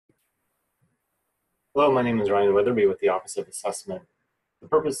Hello, my name is Ryan Weatherby with the Office of Assessment. The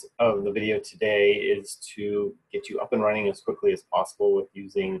purpose of the video today is to get you up and running as quickly as possible with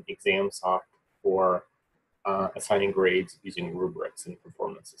using Examsoft for assigning grades using rubrics and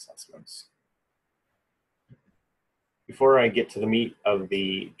performance assessments. Before I get to the meat of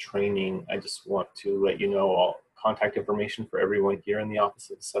the training, I just want to let you know all contact information for everyone here in the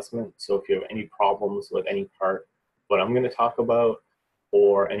Office of Assessment. So if you have any problems with any part of what I'm going to talk about,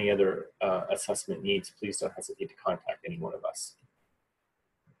 or any other assessment needs, please don't hesitate to contact any one of us.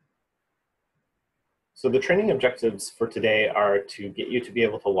 So the training objectives for today are to get you to be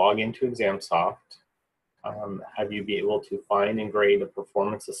able to log into Examsoft, have you be able to find and grade a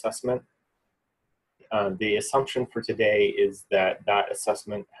performance assessment. The assumption for today is that that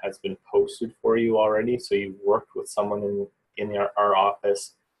assessment has been posted for you already, so you've worked with someone in our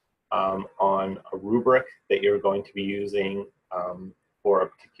office on a rubric that you're going to be using for a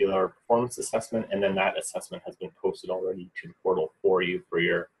particular performance assessment, and then that assessment has been posted already to the portal for you for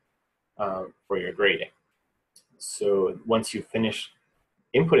your grading. So once you finish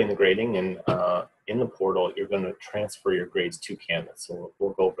inputting the grading and in the portal, you're going to transfer your grades to Canvas. So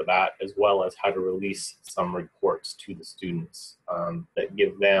we'll go over that, as well as how to release some reports to the students that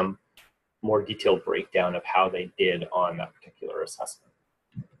give them more detailed breakdown of how they did on that particular assessment.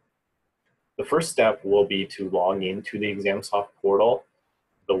 The first step will be to log into the Examsoft portal.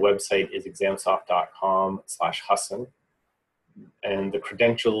 The website is examsoft.com/Husson. And the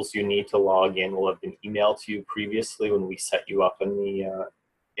credentials you need to log in will have been emailed to you previously when we set you up in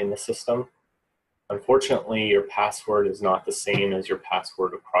the system. Unfortunately, your password is not the same as your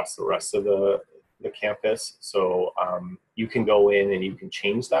password across the rest of the campus. So you can go in and you can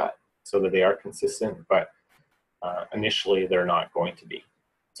change that so that they are consistent, but initially they're not going to be.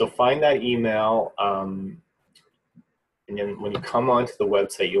 So find that email, and then when you come onto the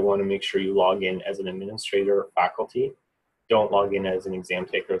website, you'll want to make sure you log in as an administrator or faculty. Don't log in as an exam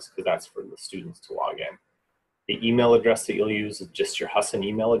taker, because that's for the students to log in. The email address that you'll use is just your Husson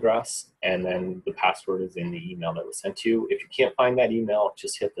email address, and then the password is in the email that was sent to you. If you can't find that email,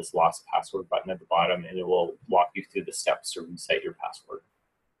 just hit this lost password button at the bottom, and it will walk you through the steps to reset your password.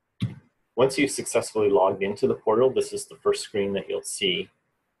 Once you've successfully logged into the portal, this is the first screen that you'll see.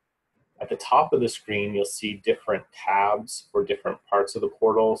 At the top of the screen, you'll see different tabs for different parts of the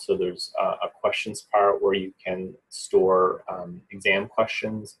portal. So there's a questions part where you can store exam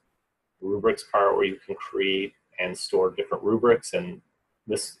questions, rubrics part where you can create and store different rubrics. And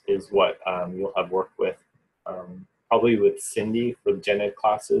this is what you'll have worked with, probably with Cindy for the gen ed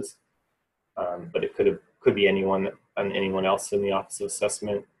classes, but it could be anyone else in the Office of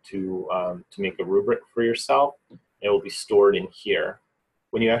Assessment to make a rubric for yourself. It will be stored in here.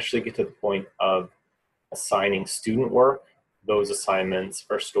 When you actually get to the point of assigning student work, those assignments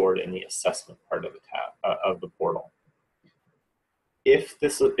are stored in the assessment part of the tab of the portal. If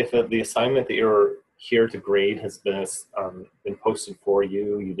the assignment that you're here to grade has been posted for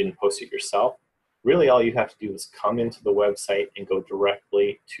you, you didn't post it yourself, really all you have to do is come into the website and go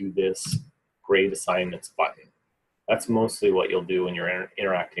directly to this grade assignments button. That's mostly what you'll do when you're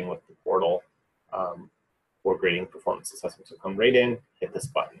interacting with the portal for grading performance assessments. So come right in, hit this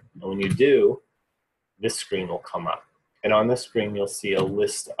button. And when you do, this screen will come up. And on this screen, you'll see a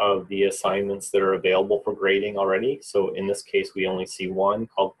list of the assignments that are available for grading already. So in this case, we only see one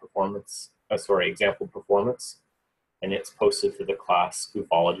called example performance. And it's posted to the class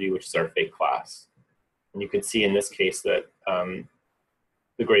Spoofology, which is our fake class. And you can see in this case that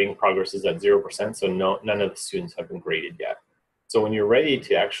the grading progress is at 0%, so none of the students have been graded yet. So when you're ready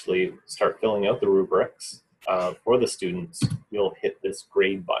to actually start filling out the rubrics for the students, you'll hit this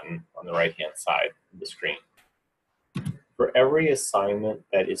grade button on the right-hand side of the screen. For every assignment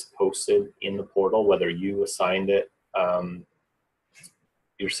that is posted in the portal, whether you assigned it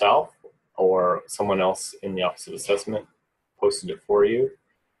yourself or someone else in the Office of Assessment posted it for you,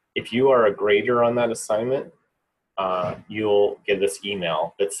 if you are a grader on that assignment, you'll get this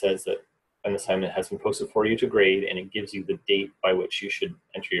email that says that an assignment has been posted for you to grade, and it gives you the date by which you should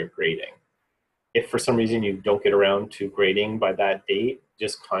enter your grading. If for some reason you don't get around to grading by that date,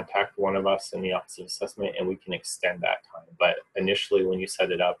 just contact one of us in the Office of Assessment and we can extend that time. But initially, when you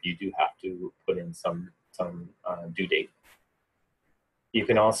set it up, you do have to put in some due date. You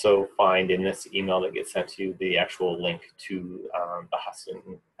can also find in this email that gets sent to you the actual link to the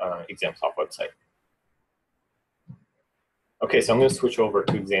Husson Examsoft website. Okay, so I'm going to switch over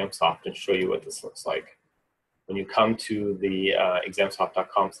to Examsoft and show you what this looks like. When you come to the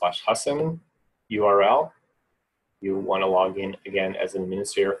examsoft.com/Husson URL, you want to log in again as an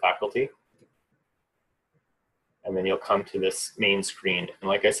administrator faculty. and then you'll come to this main screen. And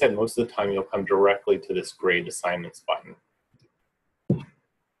like I said, most of the time you'll come directly to this grade assignments button.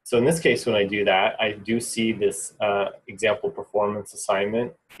 So in this case, when I do that, I do see this example performance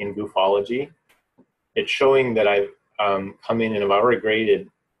assignment in Goofology. It's showing that I've come in and I've already graded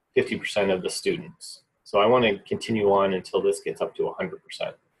 50% of the students. So I want to continue on until this gets up to 100%.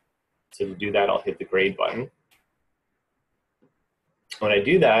 So to do that, I'll hit the grade button. When I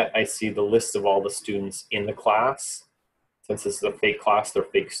do that, I see the list of all the students in the class. Since this is a fake class, they're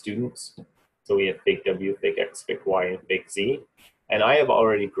fake students. So we have fake W, fake X, fake Y, and fake Z. And I have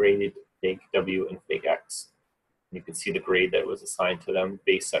already graded fake W and fake X. You can see the grade that was assigned to them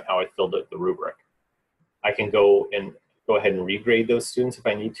based on how I filled out the rubric. I can go ahead and regrade those students if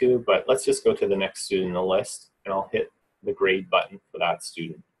I need to, but let's just go to the next student in the list, and I'll hit the grade button for that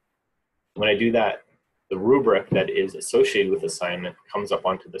student. When I do that, the rubric that is associated with assignment comes up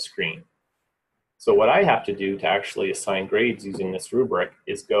onto the screen. So what I have to do to actually assign grades using this rubric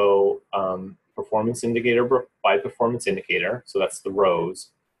is go performance indicator by performance indicator, so that's the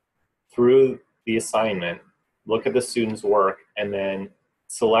rows, through the assignment, look at the student's work, and then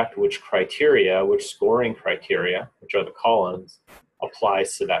select which criteria, which scoring criteria, which are the columns,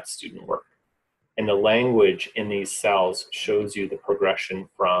 applies to that student work. And the language in these cells shows you the progression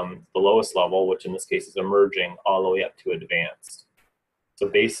from the lowest level, which in this case is emerging, all the way up to advanced. So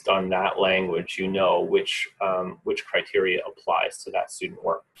based on that language, you know which criteria applies to that student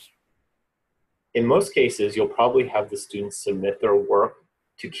work. In most cases, you'll probably have the students submit their work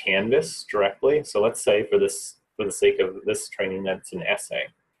to Canvas directly. So let's say for the sake of this training, that's an essay.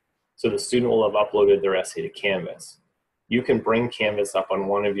 So the student will have uploaded their essay to Canvas. You can bring Canvas up on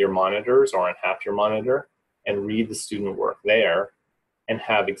one of your monitors or on half your monitor and read the student work there, and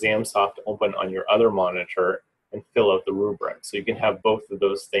have Examsoft open on your other monitor and fill out the rubric. So you can have both of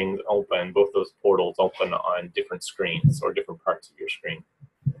those things open, both those portals open on different screens or different parts of your screen.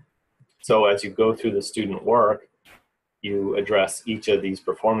 So as you go through the student work, you address each of these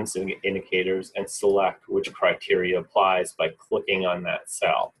performance indicators and select which criteria applies by clicking on that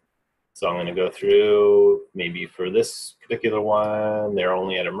cell. So I'm going to go through, maybe for this particular one, they're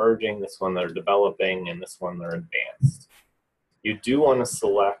only at emerging, this one they're developing, and this one they're advanced. You do want to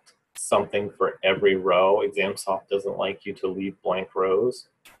select something for every row. Examsoft doesn't like you to leave blank rows.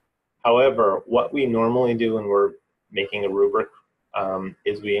 However, what we normally do when we're making a rubric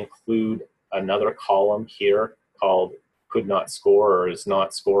is we include another column here called could not score or is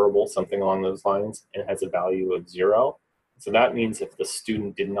not scoreable, something along those lines, and has a value of 0. So that means if the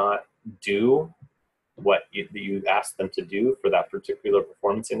student did not do what you asked them to do for that particular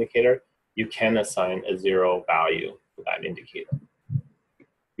performance indicator, you can assign a 0 value for that indicator.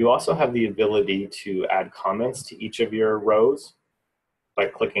 You also have the ability to add comments to each of your rows by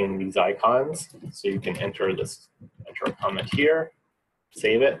clicking these icons. So you can enter a comment here,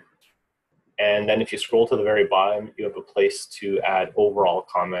 save it, and then if you scroll to the very bottom, you have a place to add overall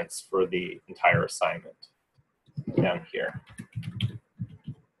comments for the entire assignment down here.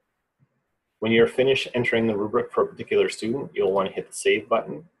 When you're finished entering the rubric for a particular student, you'll want to hit the save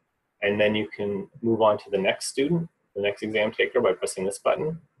button, and then you can move on to the next student, the next exam taker, by pressing this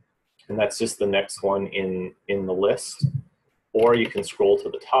button. And that's just the next one in the list. Or you can scroll to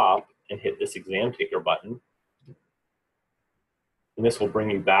the top and hit this exam taker button. And this will bring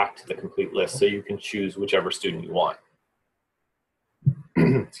you back to the complete list, so you can choose whichever student you want.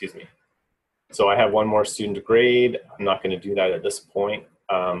 Excuse me. So I have one more student to grade. I'm not going to do that at this point,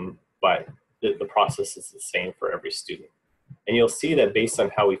 but the process is the same for every student. And you'll see that based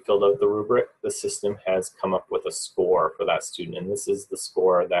on how we filled out the rubric, the system has come up with a score for that student. And this is the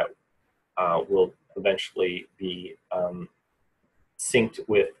score that will eventually be synced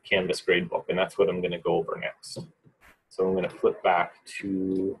with Canvas Gradebook. And that's what I'm going to go over next. So I'm going to flip back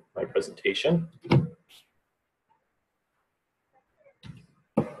to my presentation.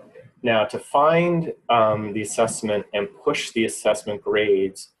 Now, to find the assessment and push the assessment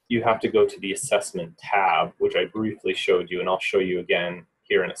grades, you have to go to the assessment tab, which I briefly showed you, and I'll show you again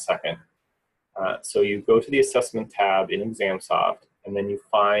here in a second. So you go to the assessment tab in Examsoft, and then you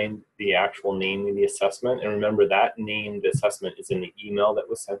find the actual name of the assessment. And remember, that named assessment is in the email that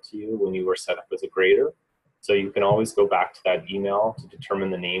was sent to you when you were set up as a grader. So you can always go back to that email to determine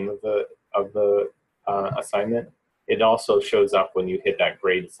the name of the assignment. It also shows up when you hit that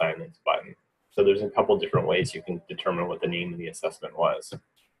grade assignments button. So there's a couple different ways you can determine what the name of the assessment was.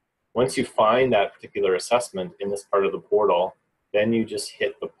 Once you find that particular assessment in this part of the portal, then you just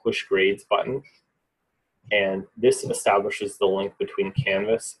hit the push grades button. And this establishes the link between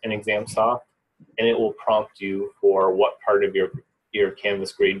Canvas and Examsoft, and it will prompt you for what part of your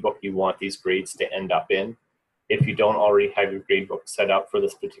Canvas gradebook you want these grades to end up in. if you don't already have your gradebook set up for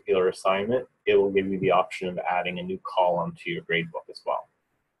this particular assignment, it will give you the option of adding a new column to your gradebook as well.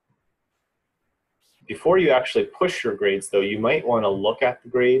 Before you actually push your grades, though, you might want to look at the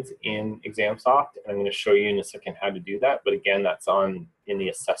grades in Examsoft, and I'm going to show you in a second how to do that. But again, that's in the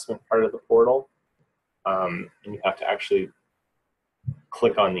assessment part of the portal, and you have to actually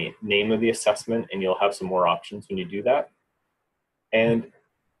click on the name of the assessment, and you'll have some more options when you do that. And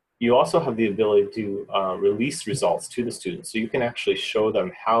you also have the ability to release results to the students, so you can actually show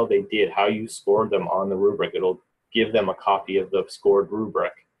them how they did, how you scored them on the rubric. It'll give them a copy of the scored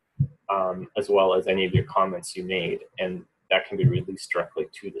rubric, as well as any of your comments you made, and that can be released directly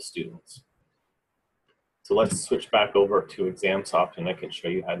to the students. So let's switch back over to Examsoft, and I can show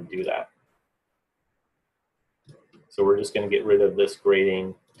you how to do that. So we're just going to get rid of this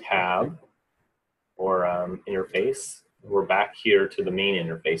grading tab or interface. We're back here to the main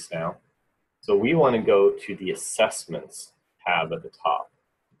interface now. So we want to go to the Assessments tab at the top.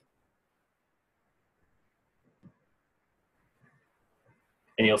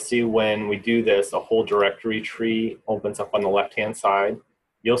 And you'll see when we do this, a whole directory tree opens up on the left-hand side.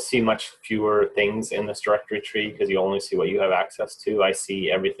 You'll see much fewer things in this directory tree because you only see what you have access to. I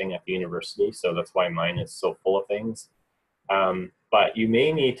see everything at the university, so that's why mine is so full of things. But you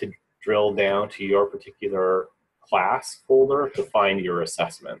may need to drill down to your particular class folder to find your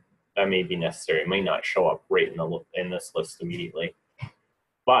assessment. That may be necessary. It may not show up right in this list immediately.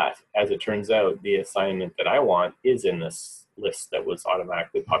 But as it turns out, the assignment that I want is in this list that was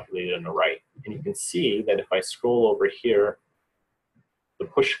automatically populated on the right. And you can see that if I scroll over here, the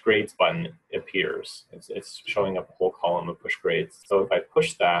push grades button appears. It's showing up a whole column of push grades. So if I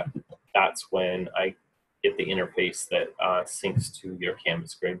push that, that's when I get the interface that syncs to your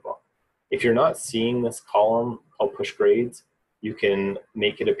Canvas gradebook. If you're not seeing this column called push grades, you can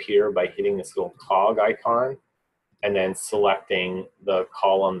make it appear by hitting this little cog icon and then selecting the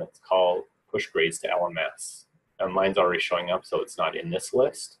column that's called push grades to LMS. Mine's already showing up, so it's not in this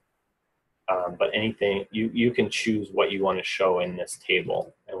list. But anything, you can choose what you want to show in this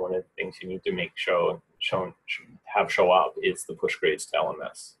table. And one of the things you need to make show up is the push grades to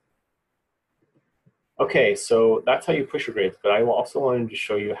LMS. Okay, so that's how you push your grades, but I also wanted to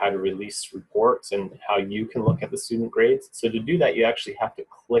show you how to release reports and how you can look at the student grades. So to do that, you actually have to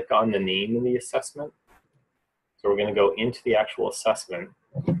click on the name of the assessment. So we're going to go into the actual assessment.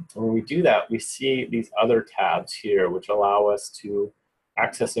 And when we do that, we see these other tabs here, which allow us to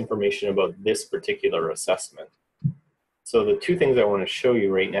access information about this particular assessment. So the two things I want to show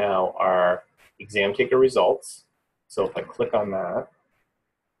you right now are exam taker results. So if I click on that,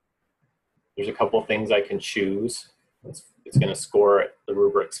 there's a couple of things I can choose. It's going to score the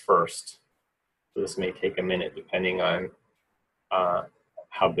rubrics first. So this may take a minute depending on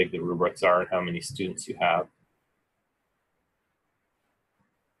how big the rubrics are and how many students you have.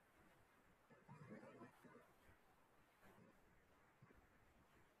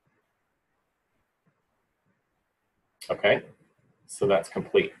 Okay, so that's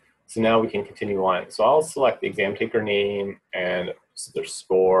complete. So now we can continue on. So I'll select the exam taker name and their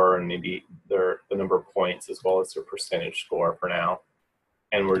score and maybe the number of points as well as their percentage score for now.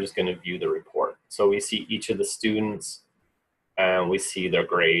 And we're just going to view the report. So we see each of the students and we see their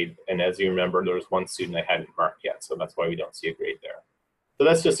grade. And as you remember, there was one student I hadn't marked yet, so that's why we don't see a grade there. So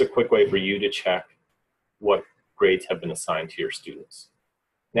that's just a quick way for you to check what grades have been assigned to your students.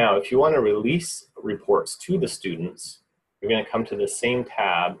 Now, if you want to release reports to the students, you're going to come to the same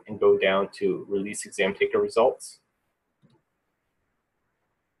tab and go down to Release Exam Taker Results.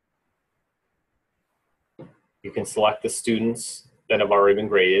 You can select the students that have already been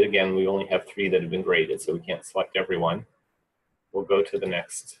graded. Again, we only have 3 that have been graded, so we can't select everyone. We'll go to the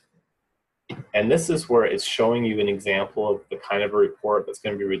next. And this is where it's showing you an example of the kind of a report that's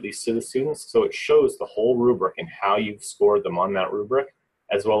going to be released to the students. So it shows the whole rubric and how you've scored them on that rubric,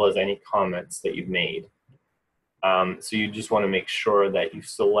 as well as any comments that you've made. So you just want to make sure that you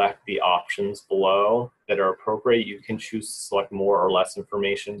select the options below that are appropriate. You can choose to select more or less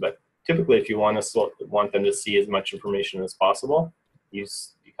information, but typically if you want them to see as much information as possible, you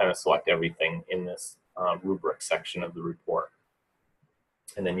kind of select everything in this rubric section of the report.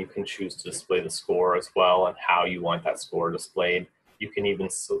 And then you can choose to display the score as well and how you want that score displayed. You can even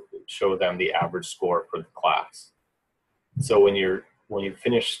show them the average score for the class. So when you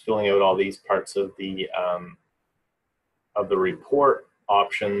finish filling out all these parts of the report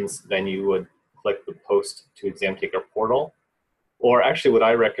options, then you would click the Post to Exam Taker Portal. Or actually what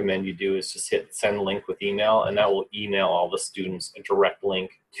I recommend you do is just hit Send Link with Email, and that will email all the students a direct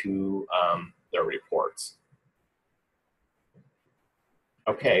link to their reports.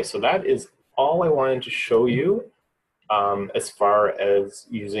 Okay, so that is all I wanted to show you as far as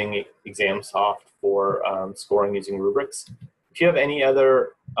using Examsoft for scoring using rubrics. If you have any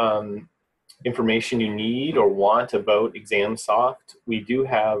other information you need or want about Examsoft, we do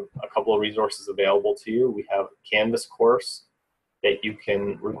have a couple of resources available to you. We have a Canvas course that you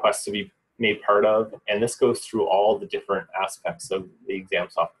can request to be made part of, and this goes through all the different aspects of the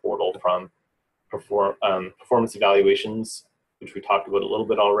Examsoft portal, from performance evaluations, which we talked about a little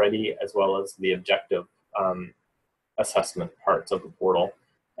bit already, as well as the objective assessment parts of the portal.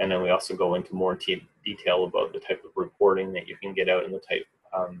 And then we also go into more detail about the type of reporting that you can get out and the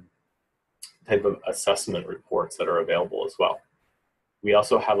type of assessment reports that are available as well. We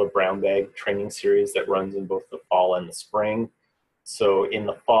also have a brown bag training series that runs in both the fall and the spring. So in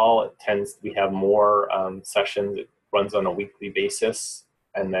the fall, we have more sessions. It runs on a weekly basis.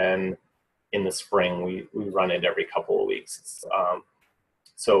 And then in the spring, we run it every couple of weeks.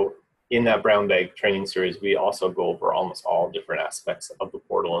 So in that brown bag training series, we also go over almost all different aspects of the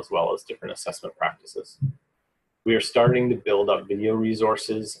portal, as well as different assessment practices. We are starting to build up video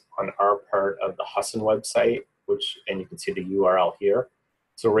resources on our part of the Husson website, and you can see the URL here.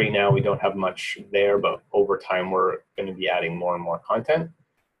 So right now we don't have much there, but over time we're going to be adding more and more content.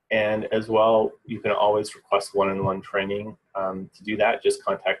 And as well, you can always request one-on-one training. To do that, just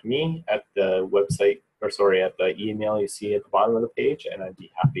contact me at the website, at the email you see at the bottom of the page, and I'd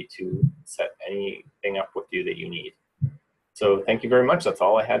be happy to set anything up with you that you need. So thank you very much. That's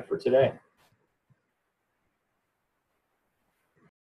all I had for today.